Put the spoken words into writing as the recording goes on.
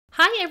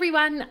Hi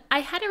everyone! I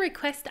had a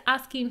request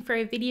asking for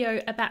a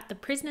video about the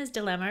prisoner's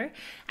dilemma,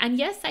 and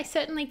yes, I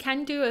certainly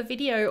can do a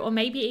video or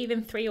maybe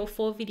even 3 or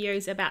 4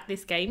 videos about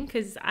this game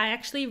because I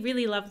actually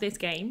really love this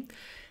game.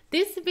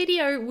 This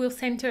video will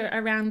center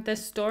around the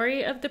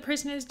story of the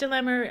prisoner's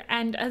dilemma,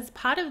 and as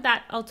part of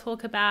that I'll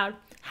talk about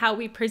how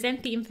we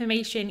present the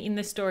information in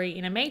the story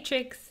in a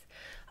matrix.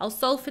 I'll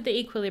solve for the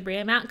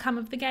equilibrium outcome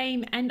of the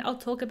game, and I'll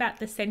talk about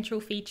the central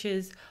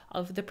features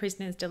of the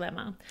prisoner's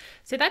dilemma.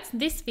 So that's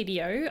this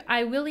video.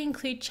 I will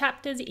include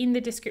chapters in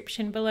the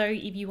description below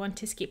if you want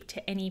to skip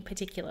to any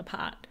particular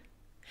part.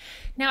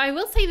 Now, I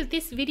will say that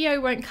this video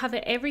won't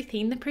cover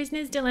everything. The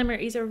prisoner's dilemma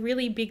is a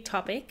really big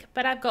topic,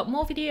 but I've got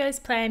more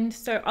videos planned,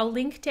 so I'll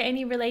link to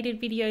any related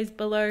videos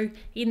below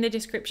in the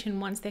description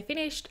once they're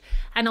finished,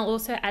 and I'll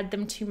also add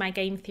them to my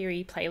game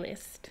theory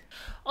playlist.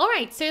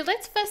 Alright, so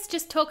let's first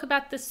just talk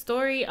about the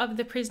story of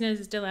the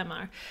prisoner's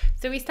dilemma.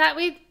 So we start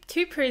with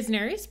 2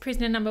 prisoners,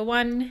 prisoner number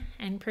 1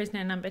 and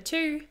prisoner number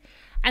 2,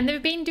 and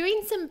they've been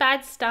doing some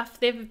bad stuff.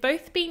 They've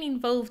both been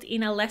involved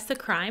in a lesser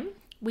crime,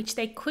 which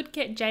they could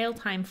get jail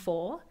time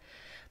for,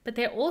 but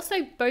they're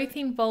also both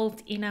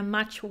involved in a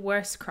much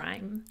worse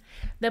crime.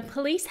 The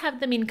police have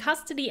them in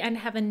custody and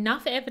have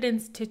enough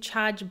evidence to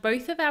charge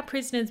both of our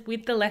prisoners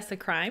with the lesser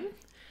crime,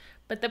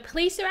 but the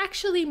police are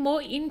actually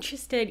more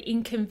interested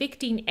in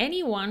convicting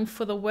anyone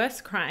for the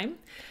worst crime,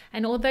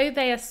 and although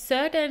they are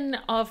certain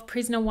of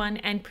prisoner 1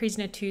 and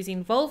prisoner 2's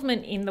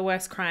involvement in the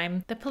worst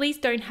crime, the police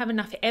don't have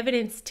enough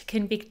evidence to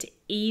convict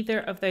either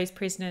of those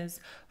prisoners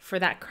for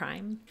that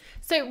crime.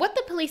 So what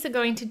the police are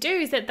going to do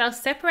is that they'll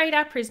separate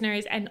our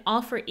prisoners and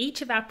offer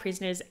each of our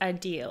prisoners a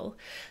deal.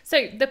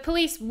 So the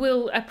police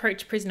will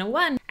approach prisoner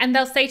 1 and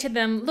they'll say to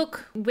them,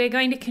 look, we're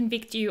going to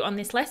convict you on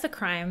this lesser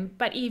crime,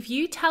 but if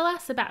you tell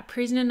us about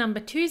prisoner number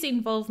 2's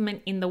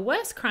involvement in the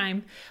worst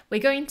crime, we're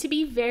going to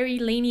be very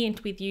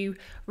lenient with you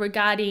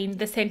regarding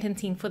the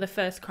sentencing for the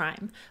first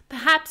crime.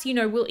 Perhaps,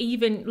 we'll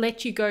even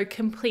let you go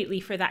completely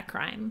for that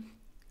crime.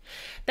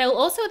 They'll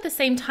also at the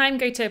same time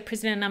go to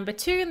prisoner number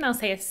 2 and they'll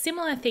say a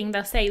similar thing.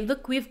 They'll say,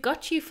 look, we've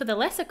got you for the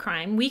lesser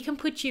crime. We can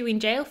put you in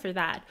jail for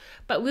that,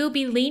 but we'll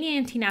be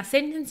lenient in our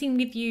sentencing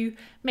with you.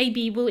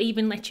 Maybe we'll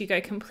even let you go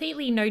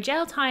completely, no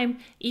jail time,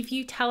 if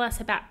you tell us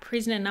about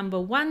prisoner number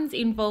 1's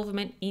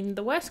involvement in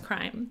the worst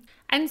crime.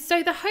 And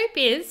so the hope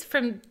is,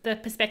 from the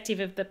perspective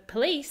of the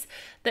police,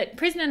 that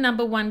prisoner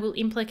number 1 will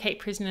implicate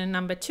prisoner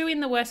number 2 in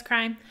the worst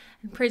crime,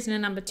 and prisoner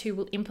number 2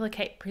 will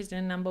implicate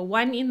prisoner number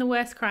 1 in the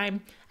worst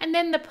crime, and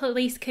then the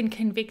police can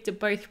convict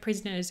both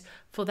prisoners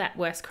for that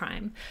worst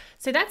crime.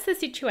 So that's the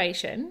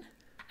situation.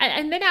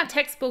 And then our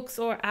textbooks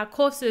or our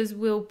courses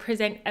will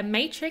present a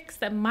matrix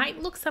that might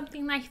look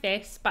something like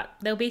this, but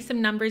there'll be some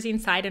numbers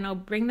inside and I'll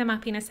bring them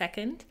up in a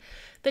second.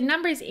 The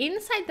numbers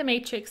inside the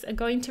matrix are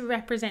going to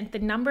represent the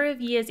number of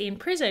years in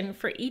prison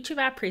for each of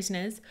our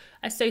prisoners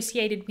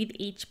associated with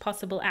each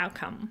possible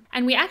outcome.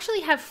 And we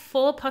actually have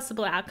 4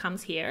 possible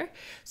outcomes here.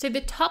 So the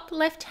top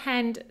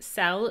left-hand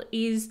cell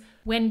is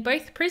when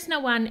both prisoner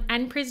 1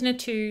 and prisoner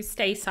 2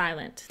 stay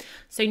silent.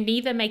 So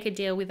neither make a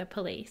deal with the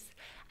police.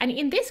 And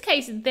in this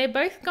case, they're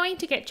both going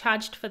to get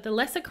charged for the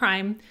lesser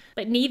crime,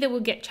 but neither will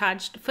get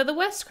charged for the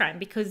worst crime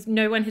because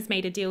no one has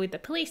made a deal with the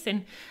police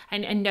and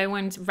no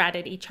one's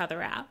ratted each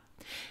other out.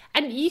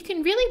 And you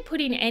can really put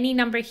in any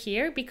number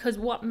here because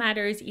what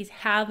matters is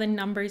how the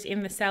numbers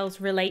in the cells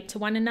relate to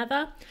one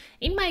another.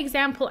 In my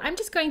example, I'm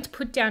just going to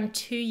put down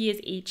 2 years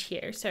each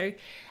here. So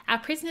our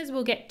prisoners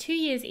will get 2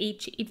 years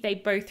each if they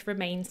both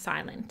remain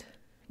silent.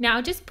 Now,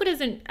 I'll just put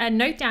as a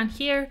note down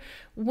here,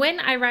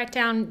 when I write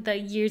down the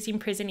years in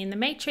prison in the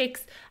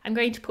matrix, I'm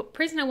going to put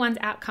prisoner 1's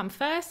outcome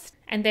first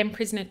and then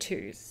prisoner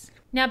 2's.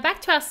 Now back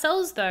to our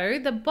cells though,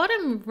 the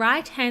bottom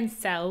right-hand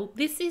cell,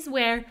 this is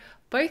where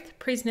both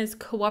prisoners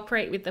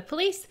cooperate with the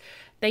police.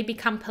 They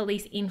become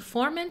police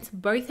informants,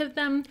 both of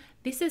them.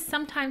 This is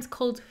sometimes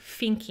called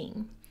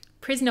finking.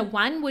 Prisoner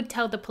 1 would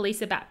tell the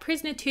police about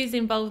prisoner 2's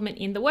involvement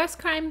in the worst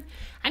crime,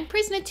 and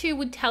prisoner 2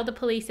 would tell the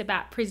police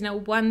about prisoner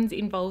 1's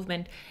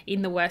involvement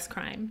in the worst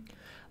crime.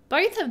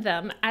 Both of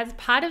them, as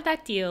part of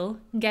that deal,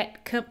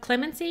 get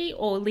clemency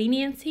or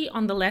leniency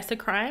on the lesser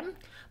crime,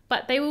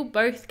 but they will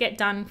both get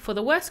done for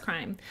the worst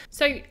crime.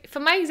 So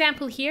for my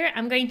example here,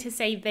 I'm going to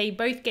say they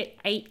both get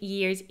 8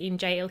 years in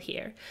jail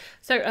here.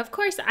 So of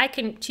course I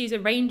can choose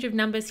a range of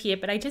numbers here,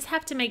 but I just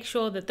have to make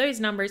sure that those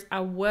numbers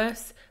are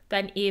worse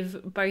than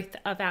if both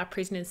of our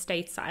prisoners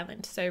stayed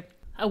silent. So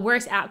a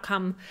worse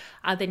outcome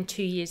than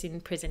 2 years in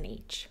prison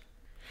each.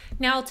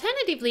 Now,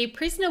 alternatively,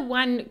 prisoner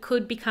 1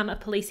 could become a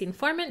police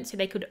informant, so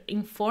they could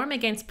inform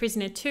against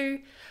prisoner 2,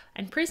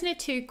 and prisoner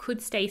 2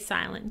 could stay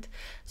silent.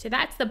 So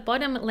that's the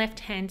bottom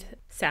left-hand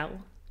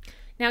cell.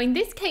 Now, in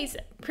this case,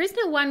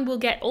 prisoner 1 will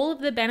get all of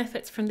the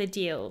benefits from the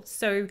deal.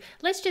 So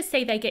let's just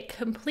say they get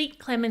complete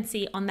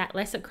clemency on that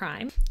lesser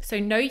crime, so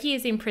no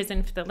years in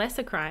prison for the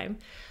lesser crime.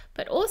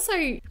 But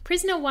also,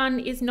 prisoner 1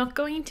 is not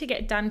going to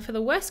get done for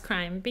the worst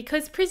crime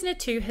because prisoner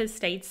 2 has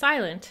stayed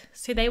silent,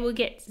 so they will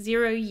get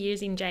 0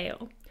 years in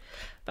jail.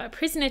 But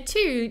prisoner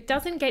 2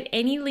 doesn't get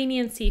any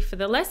leniency for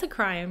the lesser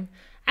crime,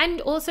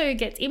 and also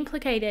gets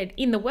implicated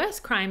in the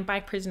worst crime by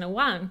prisoner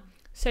 1.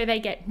 So they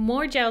get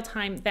more jail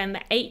time than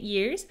the 8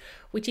 years,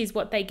 which is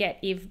what they get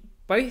if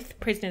both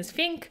prisoners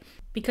think,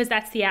 because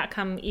that's the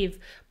outcome if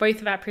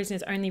both of our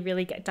prisoners only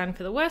really get done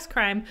for the worst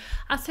crime.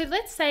 So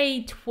let's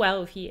say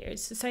 12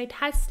 years. So it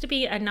has to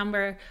be a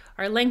number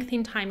or length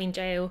in time in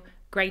jail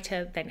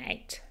greater than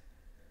 8.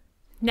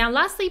 Now,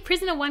 lastly,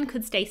 prisoner 1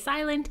 could stay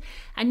silent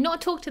and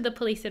not talk to the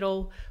police at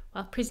all,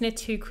 while prisoner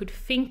 2 could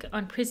think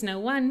on prisoner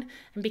 1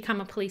 and become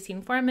a police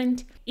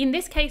informant. In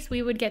this case,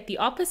 we would get the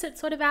opposite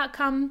sort of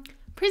outcome.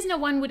 Prisoner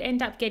 1 would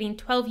end up getting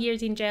 12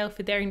 years in jail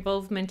for their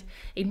involvement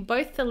in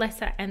both the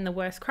lesser and the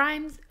worst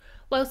crimes,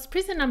 whilst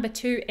prisoner number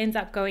 2 ends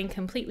up going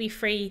completely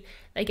free.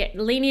 They get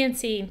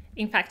leniency,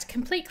 in fact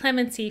complete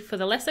clemency for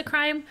the lesser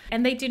crime,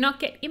 and they do not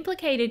get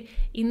implicated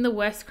in the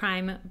worst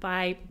crime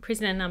by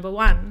prisoner number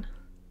 1.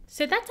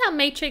 So that's our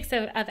matrix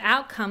of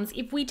outcomes.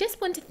 If we just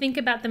want to think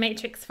about the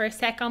matrix for a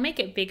sec, I'll make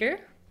it bigger.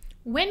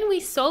 When we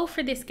solve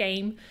for this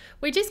game,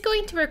 we're just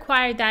going to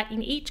require that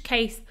in each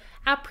case,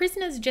 our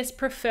prisoners just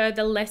prefer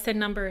the lesser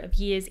number of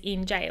years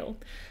in jail.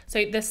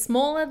 So the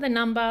smaller the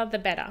number, the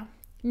better.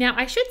 Now,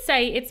 I should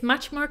say it's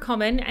much more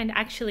common and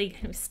actually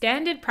kind of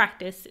standard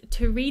practice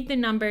to read the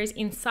numbers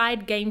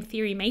inside game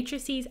theory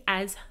matrices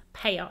as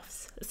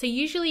payoffs. So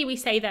usually we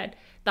say that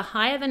the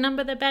higher the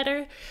number, the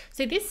better.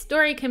 So this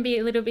story can be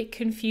a little bit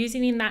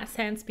confusing in that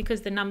sense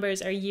because the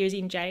numbers are years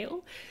in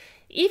jail.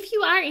 If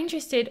you are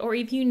interested or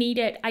if you need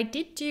it, I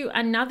did do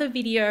another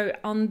video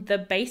on the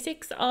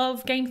basics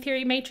of game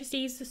theory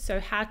matrices, so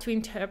how to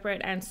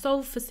interpret and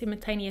solve for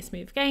simultaneous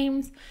move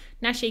games,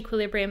 Nash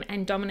equilibrium,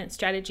 and dominant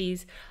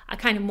strategies are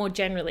kind of more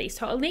generally.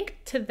 So I'll link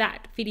to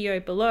that video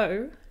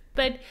below.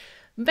 But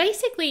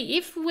basically,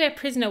 if we're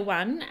prisoner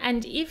 1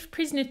 and if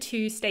prisoner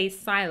 2 stays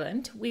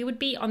silent, we would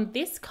be on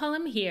this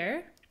column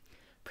here.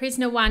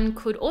 Prisoner 1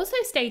 could also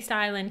stay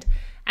silent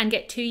and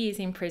get 2 years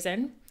in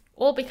prison,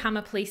 or become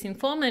a police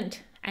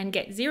informant and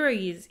get 0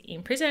 years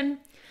in prison.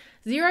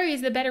 0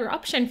 is the better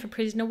option for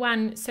prisoner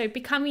 1, so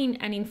becoming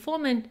an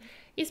informant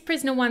is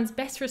prisoner 1's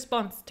best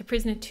response to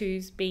prisoner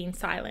 2's being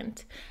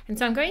silent. And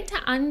so I'm going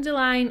to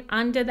underline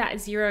under that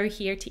 0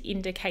 here to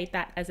indicate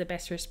that as a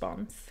best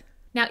response.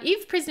 Now,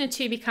 if prisoner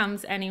 2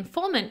 becomes an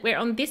informant, we're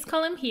on this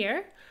column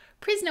here.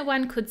 Prisoner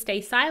 1 could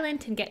stay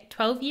silent and get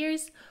 12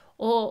 years,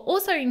 or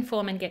also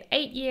inform and get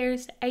 8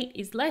 years. 8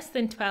 is less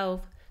than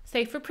 12.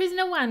 So for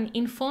prisoner 1,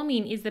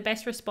 informing is the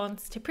best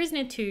response to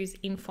prisoner 2's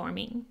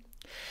informing.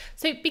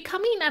 So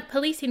becoming a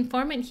police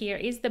informant here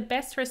is the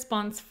best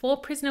response for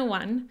prisoner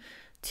 1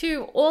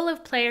 to all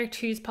of player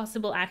 2's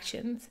possible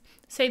actions.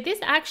 So this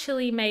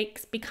actually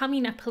makes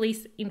becoming a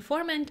police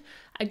informant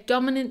a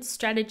dominant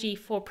strategy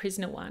for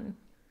prisoner 1.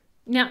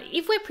 Now,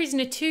 if we're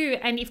prisoner 2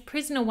 and if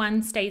prisoner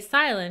 1 stays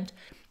silent,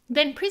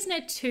 then prisoner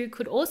 2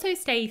 could also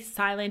stay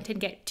silent and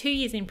get 2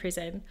 years in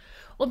prison,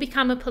 or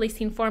become a police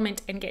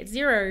informant and get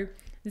 0.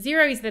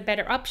 0 is the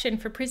better option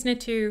for prisoner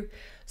 2,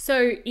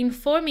 so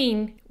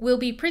informing will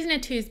be prisoner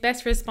 2's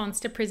best response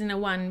to prisoner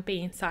 1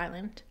 being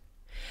silent.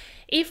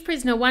 If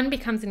prisoner 1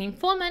 becomes an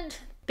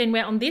informant, then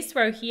we're on this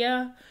row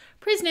here.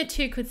 Prisoner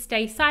 2 could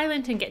stay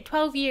silent and get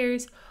 12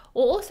 years,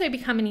 or also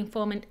become an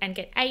informant and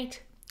get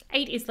 8.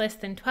 8 is less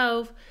than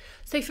 12.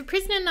 So for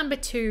prisoner number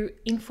 2,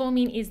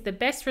 informing is the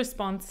best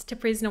response to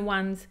prisoner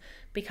 1's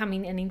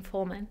becoming an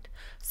informant.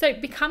 So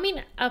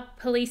becoming a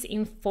police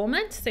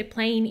informant, so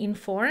playing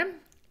inform,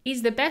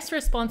 is the best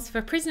response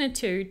for prisoner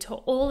 2 to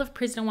all of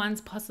prisoner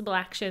 1's possible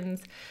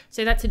actions.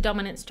 So that's a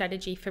dominant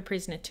strategy for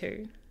prisoner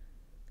 2.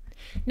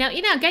 Now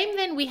in our game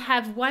then, we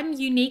have one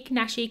unique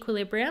Nash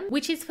equilibrium,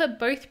 which is for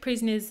both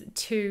prisoners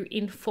to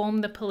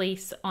inform the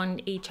police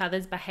on each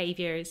other's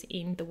behaviors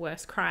in the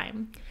worst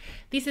crime.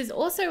 This is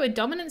also a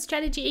dominant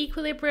strategy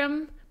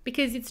equilibrium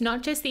because it's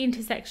not just the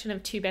intersection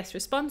of two best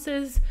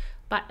responses,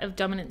 but of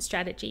dominant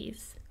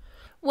strategies.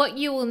 What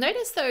you will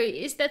notice though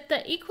is that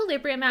the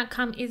equilibrium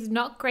outcome is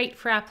not great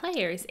for our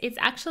players. It's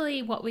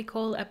actually what we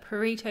call a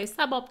Pareto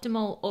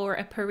suboptimal or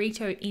a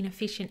Pareto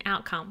inefficient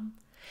outcome.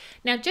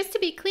 Now, just to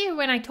be clear,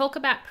 when I talk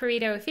about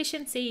Pareto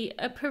efficiency,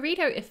 a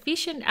Pareto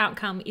efficient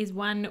outcome is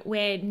one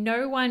where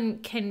no one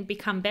can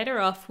become better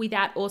off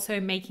without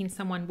also making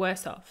someone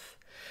worse off.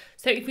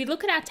 So if we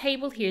look at our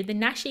table here, the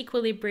Nash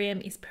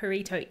equilibrium is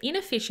Pareto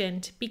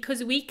inefficient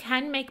because we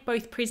can make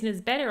both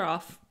prisoners better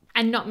off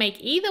and not make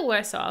either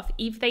worse off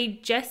if they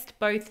just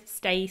both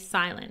stay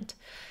silent.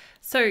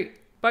 So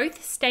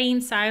both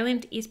staying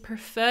silent is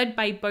preferred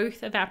by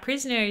both of our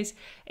prisoners.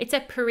 It's a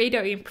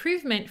Pareto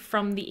improvement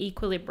from the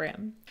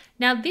equilibrium.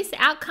 Now this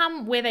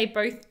outcome where they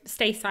both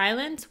stay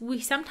silent, we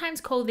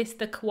sometimes call this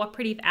the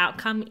cooperative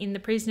outcome in the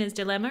prisoner's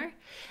dilemma.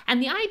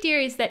 And the idea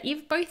is that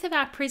if both of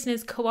our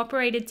prisoners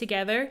cooperated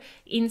together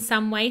in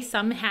some way,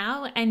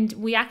 somehow, and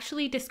we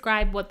actually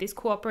describe what this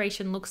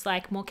cooperation looks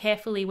like more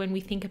carefully when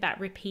we think about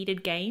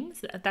repeated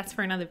games, that's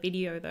for another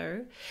video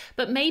though,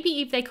 but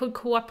maybe if they could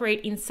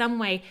cooperate in some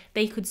way,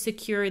 they could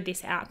secure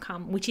this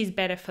outcome, which is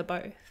better for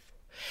both.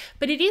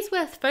 But it is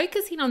worth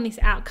focusing on this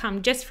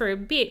outcome just for a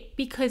bit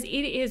because it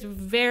is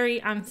very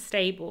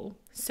unstable.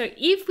 So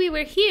if we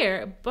were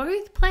here,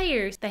 both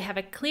players, they have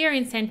a clear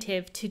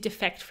incentive to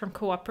defect from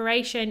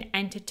cooperation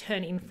and to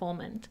turn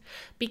informant.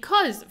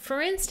 Because,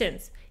 for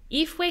instance,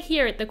 if we're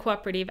here at the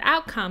cooperative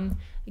outcome,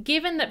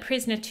 given that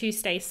prisoner 2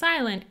 stays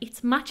silent,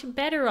 it's much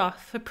better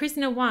off for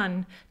prisoner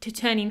 1 to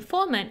turn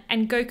informant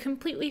and go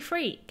completely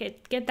free,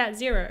 get that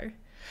 0.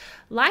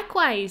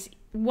 Likewise,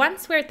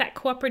 once we're at that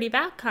cooperative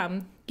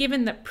outcome,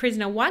 given that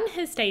prisoner 1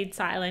 has stayed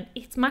silent,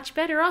 it's much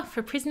better off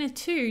for prisoner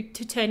 2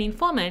 to turn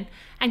informant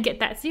and get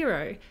that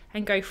 0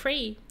 and go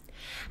free.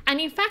 And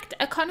in fact,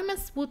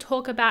 economists will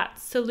talk about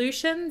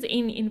solutions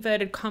in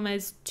inverted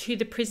commas to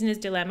the prisoner's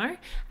dilemma.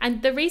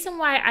 And the reason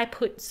why I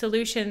put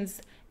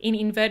solutions in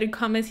inverted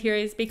commas here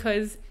is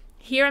because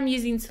here I'm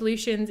using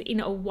solutions in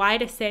a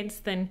wider sense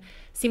than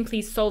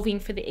simply solving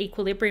for the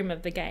equilibrium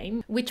of the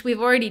game, which we've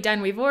already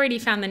done. We've already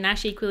found the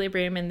Nash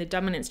equilibrium and the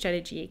dominant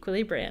strategy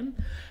equilibrium.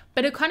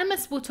 But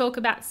economists will talk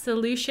about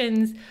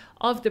solutions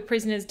of the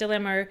prisoner's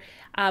dilemma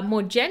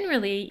more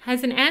generally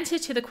as an answer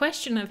to the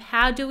question of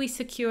how do we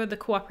secure the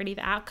cooperative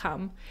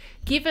outcome,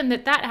 given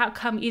that that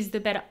outcome is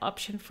the better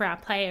option for our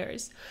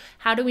players.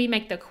 How do we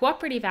make the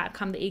cooperative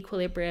outcome the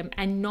equilibrium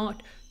and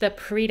not the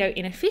Pareto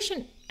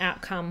inefficient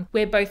outcome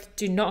where both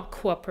do not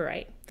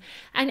cooperate?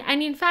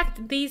 And in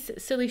fact, these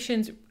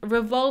solutions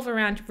revolve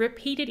around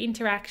repeated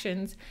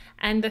interactions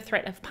and the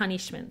threat of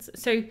punishments.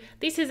 So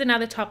this is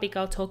another topic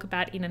I'll talk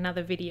about in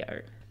another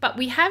video. But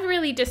we have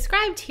really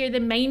described here the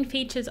main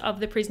features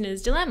of the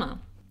prisoner's dilemma.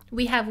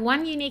 We have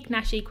one unique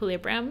Nash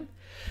equilibrium,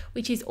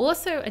 which is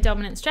also a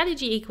dominant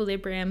strategy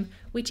equilibrium,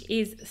 which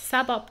is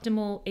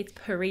suboptimal, it's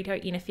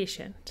Pareto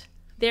inefficient.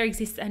 There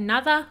exists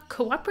another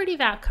cooperative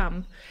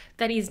outcome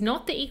that is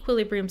not the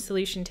equilibrium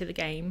solution to the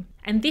game,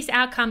 and this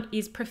outcome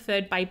is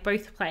preferred by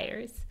both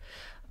players.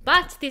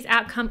 But this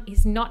outcome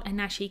is not a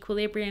Nash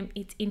equilibrium,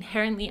 it's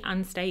inherently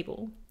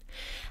unstable.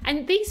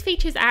 And these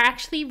features are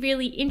actually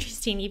really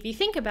interesting if you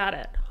think about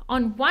it.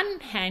 On one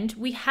hand,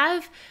 we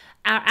have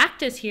our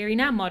actors here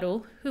in our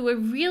model who are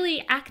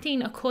really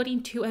acting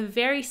according to a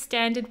very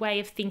standard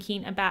way of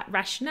thinking about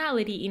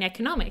rationality in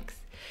economics.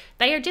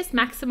 They are just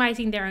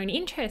maximizing their own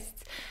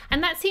interests,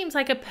 and that seems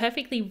like a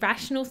perfectly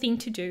rational thing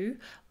to do.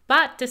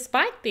 But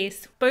despite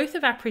this, both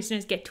of our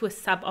prisoners get to a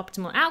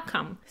suboptimal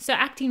outcome. So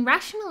acting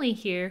rationally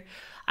here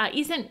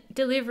isn't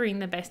delivering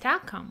the best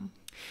outcome.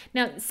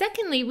 Now,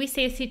 secondly, we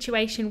see a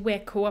situation where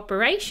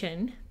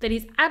cooperation that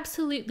is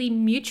absolutely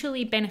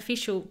mutually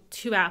beneficial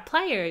to our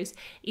players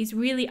is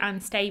really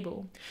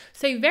unstable.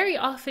 So very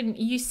often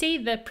you see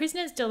the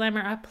prisoner's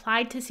dilemma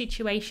applied to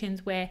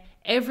situations where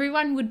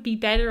everyone would be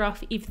better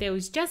off if there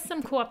was just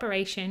some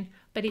cooperation,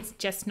 but it's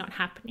just not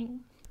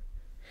happening.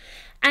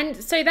 And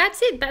so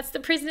that's it. That's the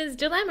prisoner's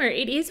dilemma.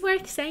 It is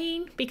worth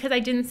saying, because I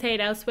didn't say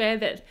it elsewhere,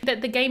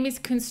 that the game is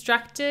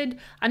constructed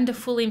under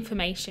full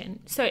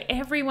information. So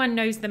everyone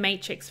knows the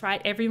matrix,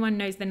 right? Everyone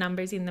knows the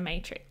numbers in the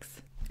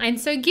matrix.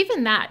 And so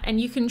given that, and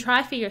you can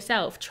try for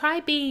yourself, try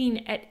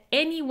being at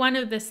any one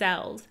of the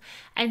cells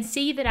and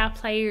see that our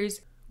players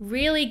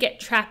really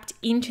get trapped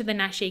into the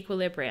Nash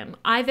equilibrium.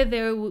 Either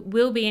there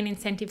will be an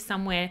incentive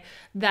somewhere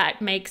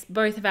that makes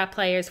both of our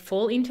players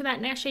fall into that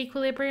Nash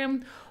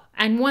equilibrium,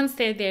 and once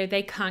they're there,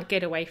 they can't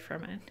get away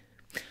from it.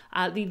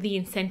 The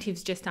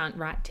incentives just aren't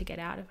right to get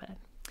out of it.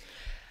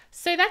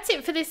 So that's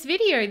it for this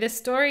video, the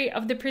story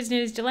of the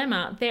prisoner's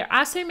dilemma. There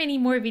are so many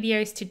more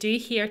videos to do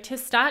here. To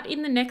start,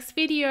 in the next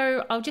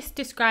video, I'll just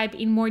describe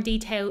in more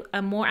detail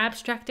a more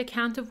abstract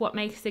account of what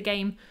makes the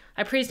game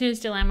a prisoner's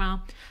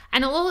dilemma.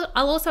 And I'll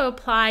also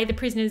apply the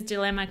prisoner's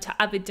dilemma to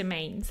other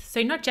domains.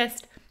 So not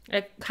just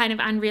a kind of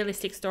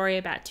unrealistic story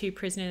about two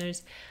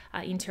prisoners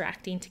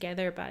interacting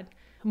together, but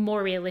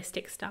more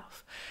realistic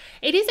stuff.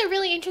 It is a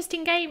really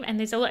interesting game and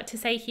there's a lot to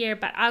say here,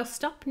 but I'll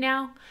stop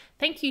now.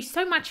 Thank you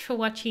so much for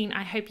watching.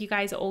 I hope you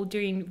guys are all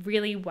doing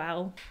really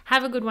well.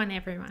 Have a good one,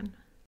 everyone.